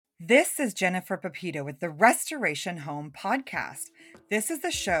This is Jennifer Pepito with the Restoration Home Podcast. This is the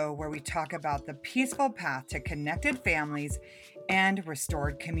show where we talk about the peaceful path to connected families and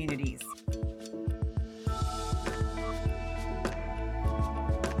restored communities.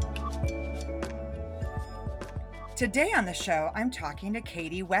 Today on the show, I'm talking to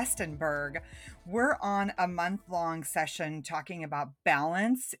Katie Westenberg. We're on a month-long session talking about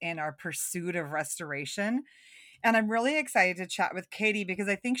balance in our pursuit of restoration. And I'm really excited to chat with Katie because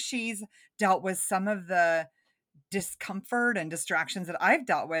I think she's dealt with some of the discomfort and distractions that I've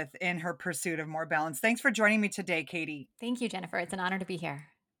dealt with in her pursuit of more balance. Thanks for joining me today, Katie. Thank you, Jennifer. It's an honor to be here.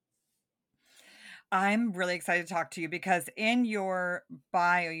 I'm really excited to talk to you because in your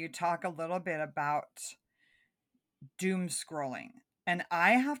bio, you talk a little bit about doom scrolling. And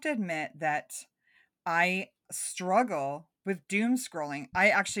I have to admit that I struggle with doom scrolling.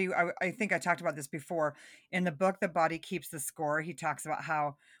 I think I talked about this before. In the book, The Body Keeps the Score, he talks about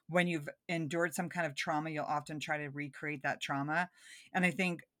how when you've endured some kind of trauma, you'll often try to recreate that trauma. And I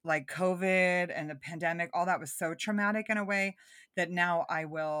think like COVID and the pandemic, all that was so traumatic in a way that now I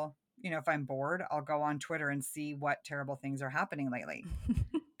will, if I'm bored, I'll go on Twitter and see what terrible things are happening lately.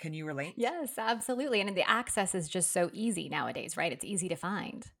 Can you relate? Yes, absolutely. And the access is just so easy nowadays, right? It's easy to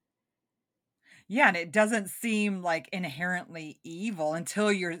find. Yeah, and it doesn't seem like inherently evil until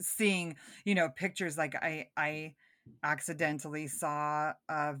you're seeing, pictures like I accidentally saw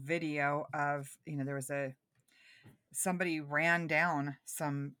a video of, there was somebody ran down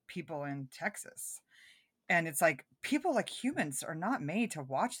some people in Texas. And it's like people like humans are not made to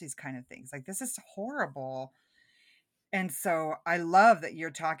watch these kind of things. Like this is horrible. And so I love that you're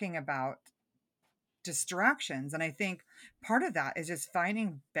talking about distractions. And I think part of that is just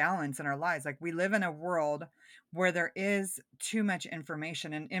finding balance in our lives. Like we live in a world where there is too much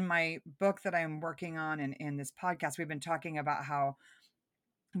information. And in my book that I'm working on and in this podcast, we've been talking about how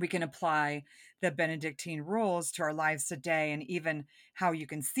we can apply the Benedictine rules to our lives today, and even how you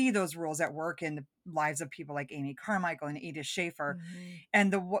can see those rules at work in the lives of people like Amy Carmichael and Edith Schaefer. Mhm.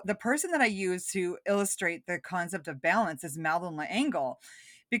 And the person that I use to illustrate the concept of balance is Madeline L'Engle,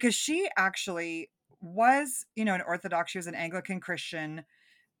 because she actually was, an Orthodox. She was an Anglican Christian,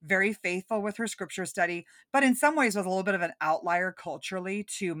 very faithful with her scripture study, but in some ways was a little bit of an outlier culturally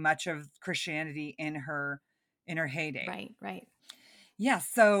to much of Christianity in her heyday. Right, right. Yeah,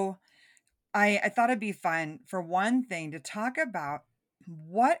 so I thought it'd be fun for one thing to talk about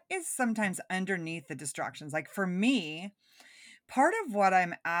what is sometimes underneath the distractions. Like for me, part of what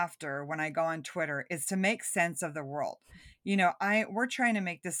I'm after when I go on Twitter is to make sense of the world. We're trying to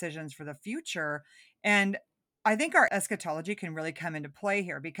make decisions for the future, and I think our eschatology can really come into play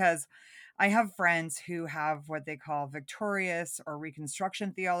here because I have friends who have what they call victorious or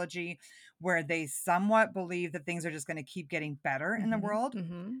reconstruction theology, where they somewhat believe that things are just going to keep getting better in the Hmm. world.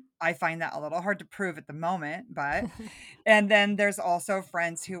 Hmm. I find that a little hard to prove at the moment, but and then there's also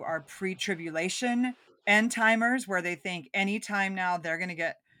friends who are pre-tribulation end timers where they think anytime now they're going to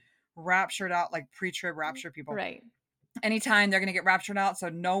get raptured out, like pre-trib rapture people. Right. Anytime they're going to get raptured out, so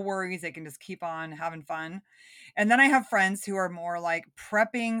no worries, they can just keep on having fun. And then I have friends who are more like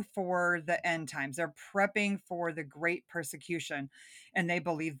prepping for the end times. They're prepping for the great persecution and they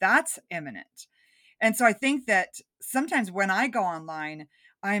believe that's imminent. And so I think that sometimes when I go online,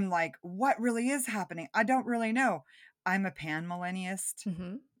 I'm like, what really is happening? I don't really know. I'm a panmillennialist,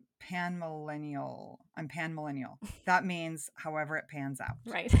 Hmm. panmillennial. I'm panmillennial. That means however it pans out.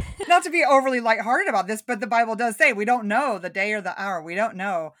 Right. Not to be overly lighthearted about this, but the Bible does say we don't know the day or the hour. We don't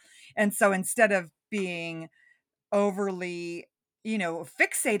know. And so instead of being overly,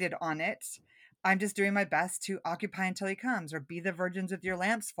 fixated on it, I'm just doing my best to occupy until he comes or be the virgins with your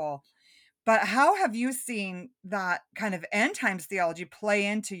lamps full. But how have you seen that kind of end times theology play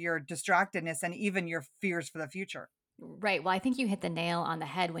into your distractedness and even your fears for the future? Right. Well, I think you hit the nail on the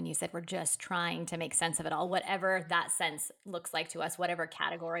head when you said we're just trying to make sense of it all, whatever that sense looks like to us, whatever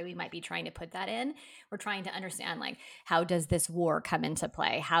category we might be trying to put that in. We're trying to understand, like, how does this war come into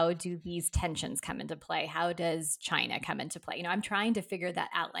play? How do these tensions come into play? How does China come into play? I'm trying to figure that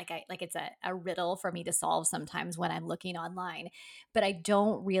out. Like it's a riddle for me to solve sometimes when I'm looking online, but I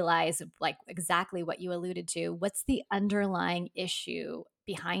don't realize like exactly what you alluded to. What's the underlying issue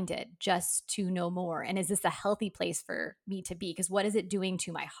behind it, just to know more? And is this a healthy place for me to be? Because what is it doing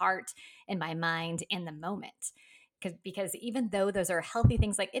to my heart and my mind in the moment? Because even though those are healthy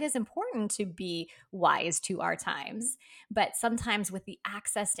things, like it is important to be wise to our times, but sometimes with the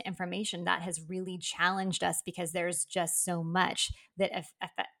access to information that has really challenged us because there's just so much that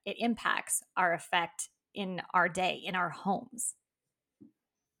it impacts our effect in our day, in our homes.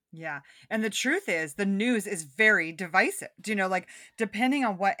 Yeah. And the truth is the news is very divisive. Do you know, like depending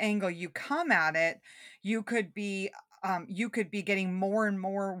on what angle you come at it, you could be you could be getting more and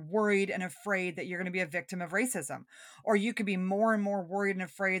more worried and afraid that you're going to be a victim of racism. Or you could be more and more worried and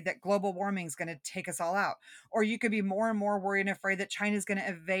afraid that global warming is going to take us all out. Or you could be more and more worried and afraid that China's going to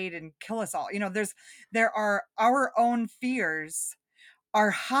invade and kill us all. You know, there are our own fears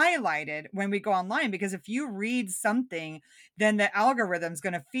are highlighted when we go online because if you read something, then the algorithm's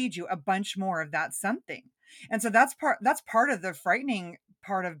gonna feed you a bunch more of that something. And so that's part of the frightening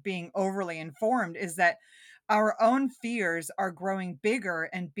part of being overly informed is that our own fears are growing bigger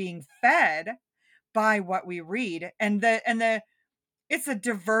and being fed by what we read. And the it's a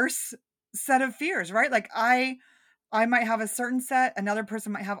diverse set of fears, right? Like I might have a certain set, another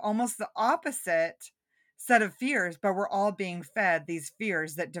person might have almost the opposite set of fears, but we're all being fed these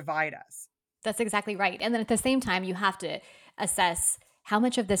fears that divide us. That's exactly right. And then at the same time, you have to assess how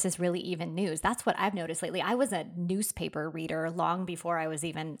much of this is really even news. That's what I've noticed lately. I was a newspaper reader long before I was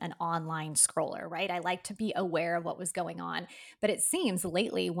even an online scroller, right? I like to be aware of what was going on. But it seems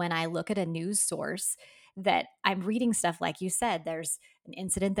lately when I look at a news source that I'm reading stuff like you said, there's an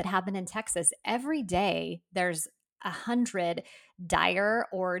incident that happened in Texas. Every day there's 100 dire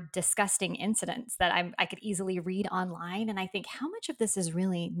or disgusting incidents that I could easily read online. And I think, how much of this is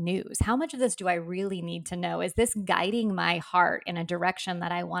really news? How much of this do I really need to know? Is this guiding my heart in a direction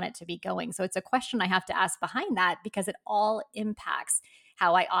that I want it to be going? So it's a question I have to ask behind that because it all impacts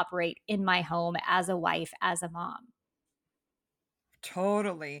how I operate in my home as a wife, as a mom.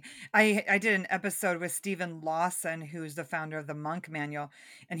 Totally. I did an episode with Stephen Lawson, who's the founder of the Monk Manual,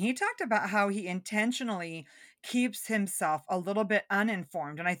 and he talked about how he intentionally keeps himself a little bit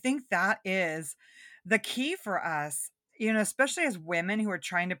uninformed. And I think that is the key for us, you know, especially as women who are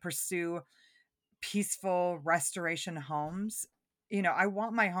trying to pursue peaceful restoration homes. You know, I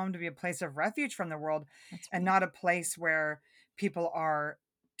want my home to be a place of refuge from the world That's and right. not a place where people are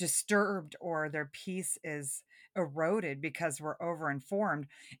disturbed or their peace is eroded because we're overinformed.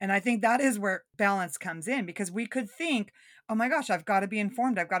 And I think that is where balance comes in because we could think, oh my gosh, I've got to be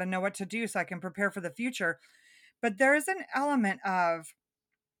informed. I've got to know what to do so I can prepare for the future. But there is an element of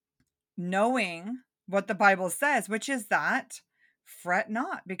knowing what the Bible says, which is that fret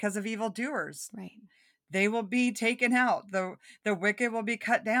not because of evildoers, Right. they will be taken out. The wicked will be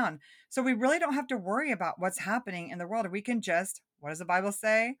cut down. So we really don't have to worry about what's happening in the world. We can just, what does the Bible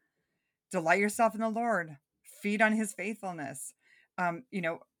say? Delight yourself in the Lord. Feed on his faithfulness. You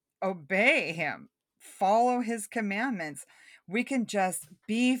know, obey him. Follow his commandments. We can just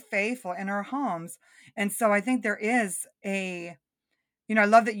be faithful in our homes. And so I think there is a, you know, I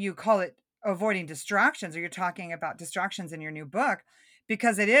love that you call it avoiding distractions or you're talking about distractions in your new book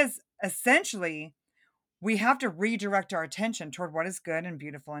because it is essentially we have to redirect our attention toward what is good and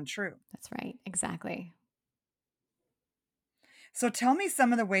beautiful and true. That's right. Exactly. So tell me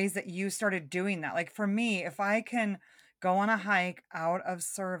some of the ways that you started doing that. Like for me, if I can go on a hike out of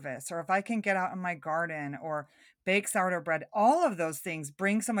service, or if I can get out in my garden or bake sourdough bread, all of those things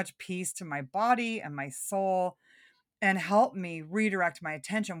bring so much peace to my body and my soul and help me redirect my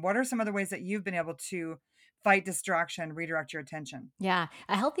attention. What are some of the ways that you've been able to fight distraction, redirect your attention? Yeah,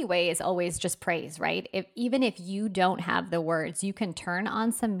 a healthy way is always just praise, right? If even if you don't have the words, you can turn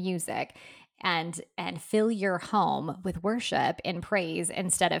on some music and fill your home with worship and praise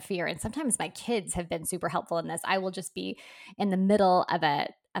instead of fear. And sometimes my kids have been super helpful in this. I will just be in the middle of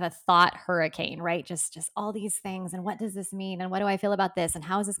a thought hurricane, right? Just all these things and what does this mean and what do I feel about this and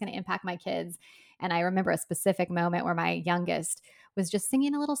how is this going to impact my kids? And I remember a specific moment where my youngest was just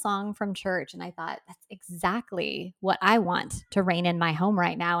singing a little song from church. And I thought, that's exactly what I want to reign in my home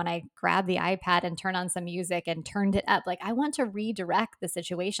right now. And I grabbed the iPad and turned on some music and turned it up. Like, I want to redirect the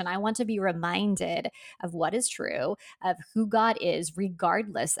situation. I want to be reminded of what is true, of who God is,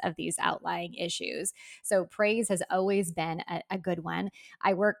 regardless of these outlying issues. So, praise has always been a good one.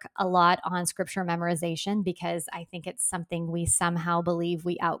 I work a lot on scripture memorization because I think it's something we somehow believe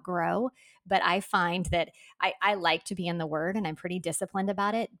we outgrow. But I find that I like to be in the word and I'm pretty disciplined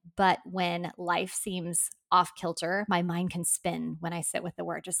about it. But when life seems off kilter, my mind can spin when I sit with the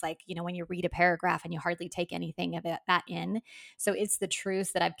word, just like, when you read a paragraph and you hardly take anything of that in. So it's the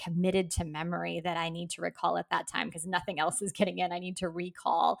truths that I've committed to memory that I need to recall at that time because nothing else is getting in. I need to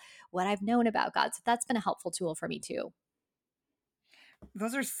recall what I've known about God. So that's been a helpful tool for me too.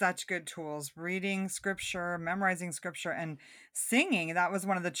 Those are such good tools. Reading scripture, memorizing scripture, and singing. That was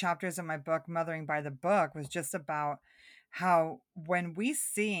one of the chapters in my book, Mothering by the Book, was just about how when we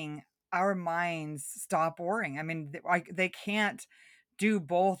sing, our minds stop worrying. I mean, like they can't do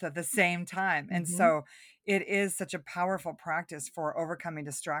both at the same time. And Mhm. so it is such a powerful practice for overcoming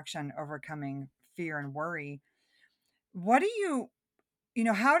distraction, overcoming fear and worry. What do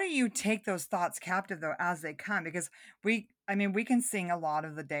how do you take those thoughts captive though as they come? Because I mean, we can sing a lot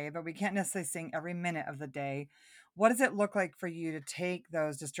of the day, but we can't necessarily sing every minute of the day. What does it look like for you to take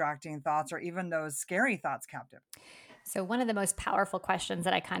those distracting thoughts or even those scary thoughts captive? So, one of the most powerful questions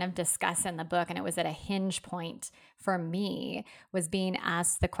that I kind of discuss in the book, and it was at a hinge point for me, was being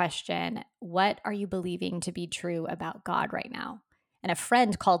asked the question, what are you believing to be true about God right now? And a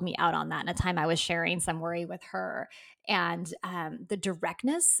friend called me out on that in a time I was sharing some worry with her. And the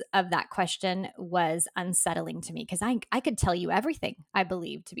directness of that question was unsettling to me because I could tell you everything I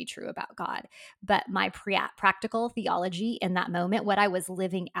believe to be true about God. But my practical theology in that moment, what I was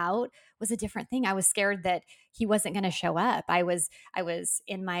living out, was a different thing. I was scared that he wasn't going to show up. I was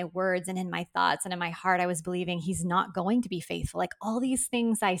in my words and in my thoughts and in my heart I was believing he's not going to be faithful. Like all these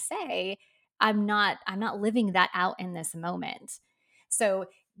things I say, I'm not living that out in this moment. So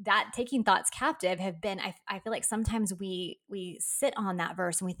that taking thoughts captive have been I feel like sometimes we sit on that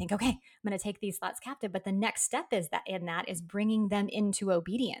verse and we think, okay, I'm going to take these thoughts captive, but the next step is that in that is bringing them into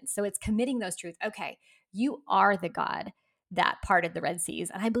obedience. So it's committing those truths. Okay, you are the God that parted the Red Seas.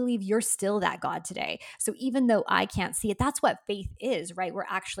 And I believe you're still that God today. So even though I can't see it, that's what faith is, right? We're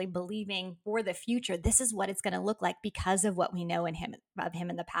actually believing for the future. This is what it's going to look like because of what we know in him of him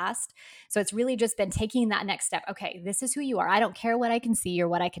in the past. So it's really just been taking that next step. Okay, this is who you are. I don't care what I can see or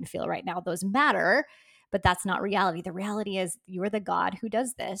what I can feel right now. Those matter, but that's not reality. The reality is you are the God who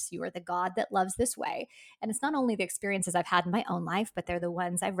does this. You are the God that loves this way. And it's not only the experiences I've had in my own life, but they're the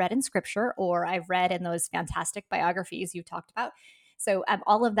ones I've read in scripture or I've read in those fantastic biographies you talked about. So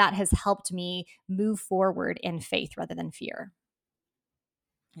all of that has helped me move forward in faith rather than fear.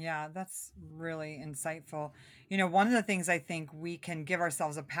 Yeah, that's really insightful. One of the things I think we can give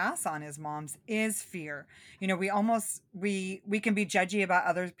ourselves a pass on as moms is fear. We can be judgy about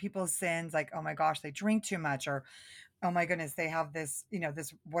other people's sins, like, oh my gosh, they drink too much, or oh my goodness, they have this,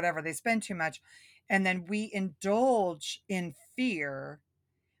 this whatever, they spend too much. And then we indulge in fear.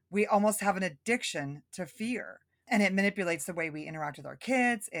 We almost have an addiction to fear. And it manipulates the way we interact with our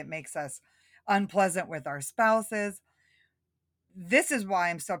kids. It makes us unpleasant with our spouses. This is why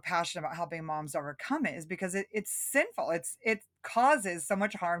I'm so passionate about helping moms overcome it, is because it's sinful. It causes so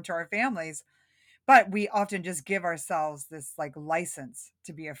much harm to our families, but we often just give ourselves this like license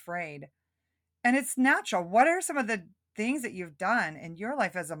to be afraid. And it's natural. What are some of the things that you've done in your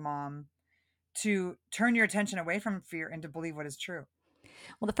life as a mom to turn your attention away from fear and to believe what is true?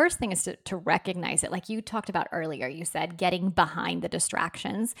 Well, the first thing is to recognize it. Like you talked about earlier, you said getting behind the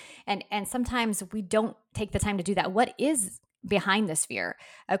distractions. And sometimes we don't take the time to do that. What is behind this fear?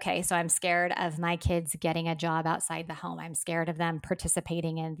 Okay, so I'm scared of my kids getting a job outside the home. I'm scared of them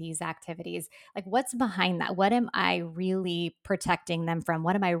participating in these activities. Like what's behind that? What am I really protecting them from?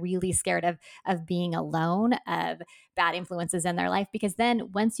 What am I really scared of being alone, of bad influences in their life? Because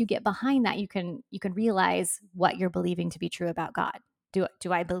then once you get behind that, you can realize what you're believing to be true about God.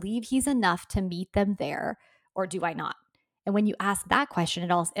 Do I believe he's enough to meet them there or do I not? And when you ask that question, it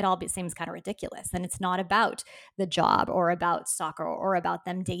all seems kind of ridiculous. And it's not about the job or about soccer or about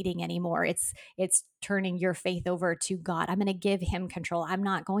them dating anymore. It's turning your faith over to God. I'm going to give him control. I'm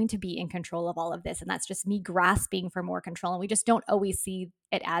not going to be in control of all of this. And that's just me grasping for more control. And we just don't always see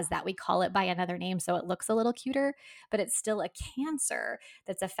it as that. We call it by another name so it looks a little cuter, but it's still a cancer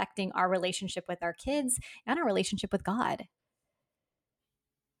that's affecting our relationship with our kids and our relationship with God.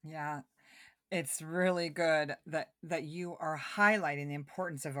 Yeah, it's really good that you are highlighting the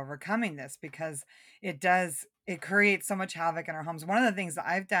importance of overcoming this, because it creates so much havoc in our homes. One of the things that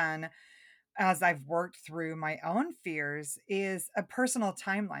I've done as I've worked through my own fears is a personal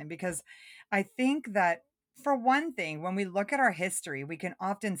timeline, because I think that, for one thing, when we look at our history, we can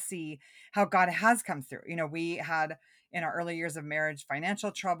often see how God has come through. We had in our early years of marriage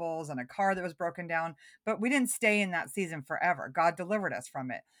financial troubles and a car that was broken down, but we didn't stay in that season forever. God delivered us from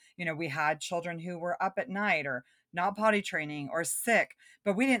it. We had children who were up at night or not potty training or sick,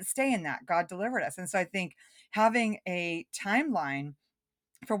 but we didn't stay in that. God delivered us. And so I think having a timeline,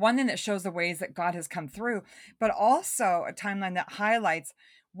 for one thing, that shows the ways that God has come through, but also a timeline that highlights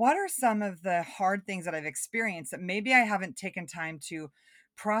what are some of the hard things that I've experienced that maybe I haven't taken time to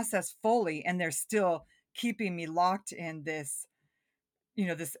process fully, and they're still keeping me locked in this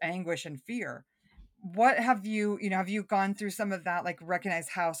anguish and fear. What have you gone through some of that, like recognize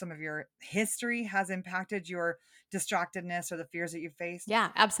how some of your history has impacted your distractedness or the fears that you faced? Yeah,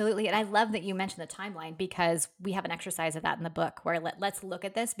 absolutely. And I love that you mentioned the timeline because we have an exercise of that in the book where let's look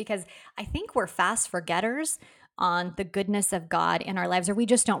at this because I think we're fast forgetters on the goodness of God in our lives, or we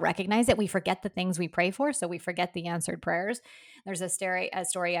just don't recognize it. We forget the things we pray for, so we forget the answered prayers. There's a story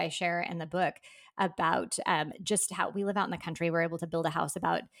I share in the book about just how we live out in the country. We're able to build a house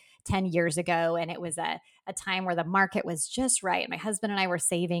about 10 years ago, and it was a time where the market was just right. My husband and I were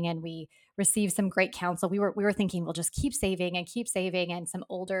saving, and we received some great counsel. We were thinking we'll just keep saving and keep saving, and some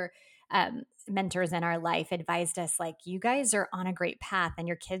older mentors in our life advised us, like, you guys are on a great path and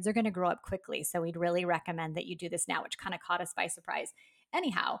your kids are going to grow up quickly, so we'd really recommend that you do this now, which kind of caught us by surprise.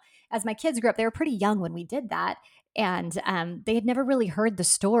 Anyhow, as my kids grew up, they were pretty young when we did that, and they had never really heard the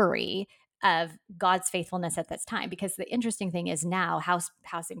story of God's faithfulness at this time. Because the interesting thing is, now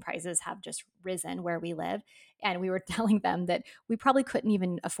housing prices have just risen where we live, and we were telling them that we probably couldn't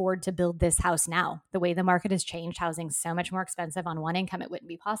even afford to build this house now. The way the market has changed, housing's so much more expensive. On one income, it wouldn't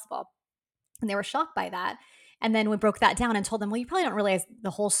be possible. And they were shocked by that. And then we broke that down and told them, well, you probably don't realize the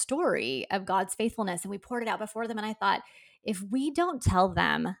whole story of God's faithfulness. And we poured it out before them. And I thought, if we don't tell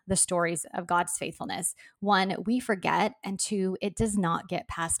them the stories of God's faithfulness, one, we forget, and two, it does not get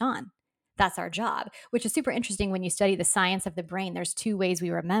passed on. That's our job, which is super interesting when you study the science of the brain. There's two ways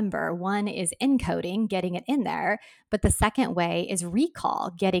we remember. One is encoding, getting it in there, but the second way is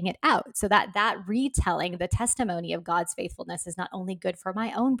recall, getting it out. So that retelling, the testimony of God's faithfulness, is not only good for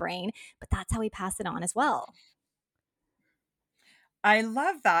my own brain, but that's how we pass it on as well. I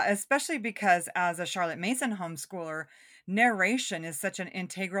love that, especially because as a Charlotte Mason homeschooler, narration is such an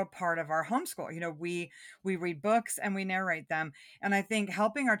integral part of our homeschool. We read books and we narrate them, and I think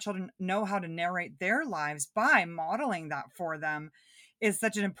helping our children know how to narrate their lives by modeling that for them is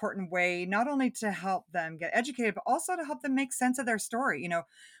such an important way, not only to help them get educated, but also to help them make sense of their story.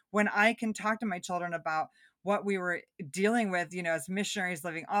 When I can talk to my children about what we were dealing with, as missionaries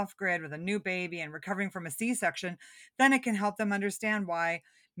living off grid with a new baby and recovering from a C-section, then it can help them understand why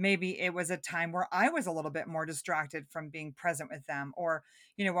maybe it was a time where I was a little bit more distracted from being present with them. Or,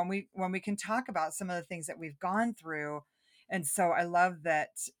 when we can talk about some of the things that we've gone through. And so I love that,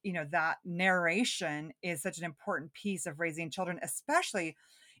 that narration is such an important piece of raising children, especially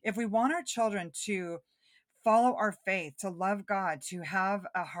if we want our children to follow our faith, to love God, to have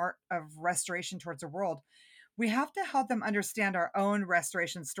a heart of restoration towards the world. We have to help them understand our own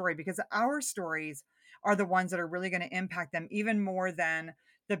restoration story, because our stories are the ones that are really going to impact them even more than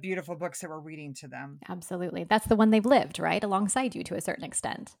the beautiful books that we're reading to them. Absolutely. That's the one they've lived, right? Alongside you to a certain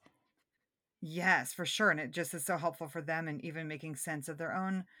extent. Yes, for sure. And it just is so helpful for them and even making sense of their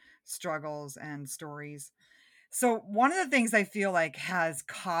own struggles and stories. So, one of the things I feel like has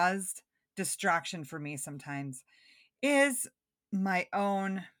caused distraction for me sometimes is my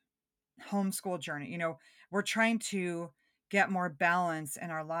own homeschool journey. We're trying to get more balance in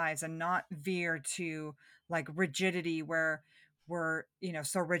our lives and not veer to like rigidity where we're,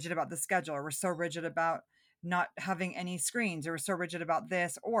 so rigid about the schedule, or we're so rigid about not having any screens, or we're so rigid about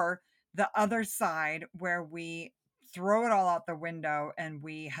this, or the other side where we throw it all out the window and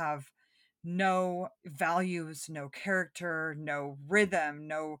we have no values, no character, no rhythm,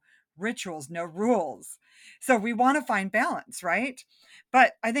 no rituals, no rules. So we want to find balance, right?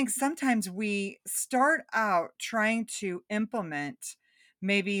 But I think sometimes we start out trying to implement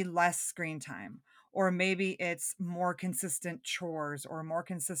maybe less screen time, or maybe it's more consistent chores, or more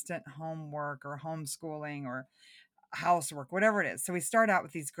consistent homework, or homeschooling, or housework, whatever it is. So we start out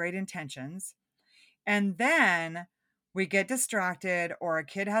with these great intentions, and then we get distracted, or a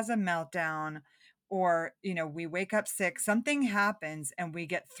kid has a meltdown, or, we wake up sick, something happens, and we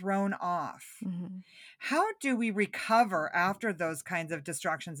get thrown off. Mhm. How do we recover after those kinds of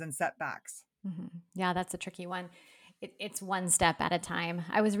distractions and setbacks? Yeah, that's a tricky one. It's one step at a time.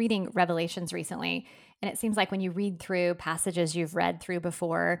 I was reading Revelations recently, and it seems like when you read through passages you've read through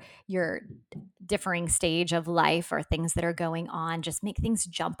before, your differing stage of life or things that are going on just make things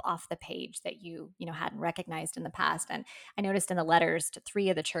jump off the page that you hadn't recognized in the past. And I noticed in the letters to three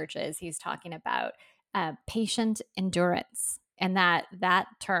of the churches, he's talking about patient endurance. And that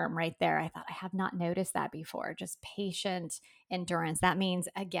term right there, I thought, I have not noticed that before. Just patient endurance. That means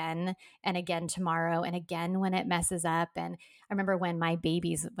again and again tomorrow, and again when it messes up. And I remember when my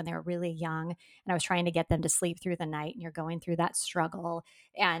babies, when they were really young, and I was trying to get them to sleep through the night, and you're going through that struggle,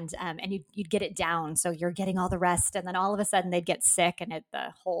 and you'd get it down, so you're getting all the rest, and then all of a sudden they'd get sick, and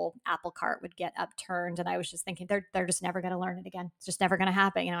the whole apple cart would get upturned. And I was just thinking, they're just never going to learn it again. It's just never going to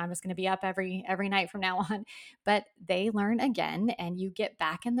happen. I'm just going to be up every night from now on. But they learn again, and you get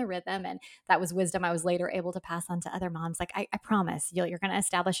back in the rhythm. And that was wisdom I was later able to pass on to other moms. Like, I promise you're going to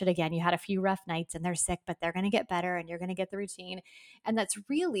establish it again. You had a few rough nights and they're sick, but they're going to get better, and you're going to get the routine. And that's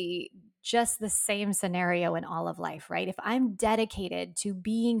really just the same scenario in all of life, right? If I'm dedicated to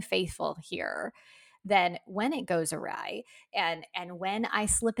being faithful here, then when it goes awry and when I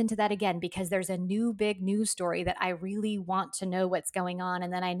slip into that again because there's a new big news story that I really want to know what's going on,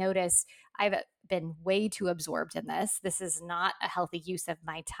 and then I notice I've been way too absorbed in this. This is not a healthy use of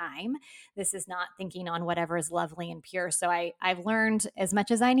my time. This is not thinking on whatever is lovely and pure. So I've learned as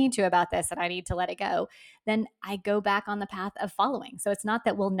much as I need to about this, and I need to let it go. Then I go back on the path of following. So it's not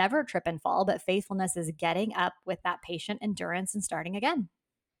that we'll never trip and fall, but faithfulness is getting up with that patient endurance and starting again.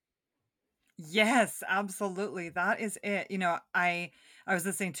 Yes, absolutely. That is it. I was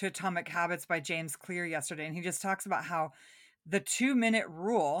listening to Atomic Habits by James Clear yesterday, and he just talks about how the 2-minute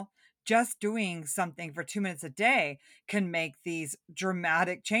rule, just doing something for 2 minutes a day can make these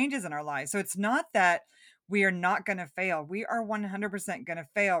dramatic changes in our lives. So it's not that we are not going to fail. We are 100% going to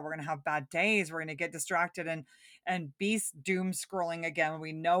fail. We're going to have bad days. We're going to get distracted and be doom scrolling again.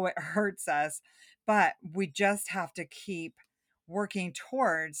 We know it hurts us, but we just have to keep working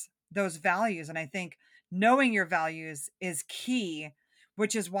towards those values. And I think knowing your values is key,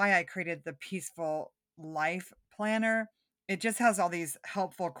 which is why I created the Peaceful Life Planner. It just has all these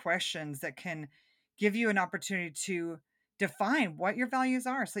helpful questions that can give you an opportunity to define what your values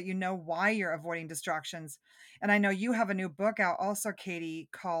are so that you know why you're avoiding distractions. And I know you have a new book out also, Katie,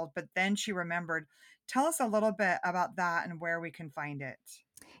 called But Then She Remembered. Tell us a little bit about that and where we can find it.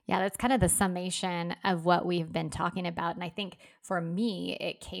 Yeah, that's kind of the summation of what we've been talking about. And I think for me,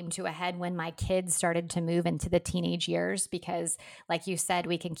 it came to a head when my kids started to move into the teenage years because, like you said,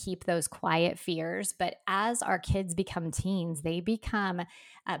 we can keep those quiet fears. But as our kids become teens, they become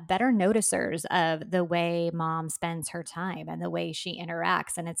better noticers of the way mom spends her time and the way she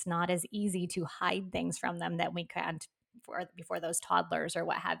interacts. And it's not as easy to hide things from them that we can before those toddlers or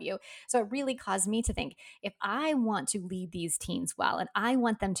what have you. So it really caused me to think if I want to lead these teens well and I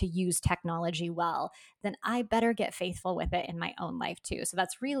want them to use technology well, then I better get faithful with it in my own life too. So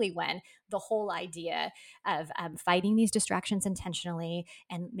that's really when the whole idea of fighting these distractions intentionally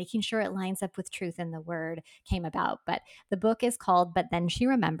and making sure it lines up with truth in the word came about. But the book is called But Then She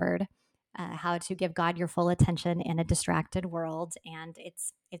Remembered. How to give God your full attention in a distracted world, and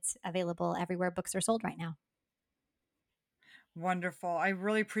it's available everywhere books are sold right now. Wonderful. I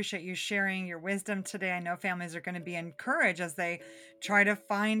really appreciate you sharing your wisdom today. I know families are going to be encouraged as they try to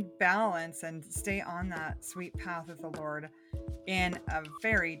find balance and stay on that sweet path of the Lord in a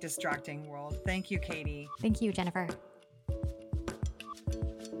very distracting world. Thank you, Katie. Thank you, Jennifer.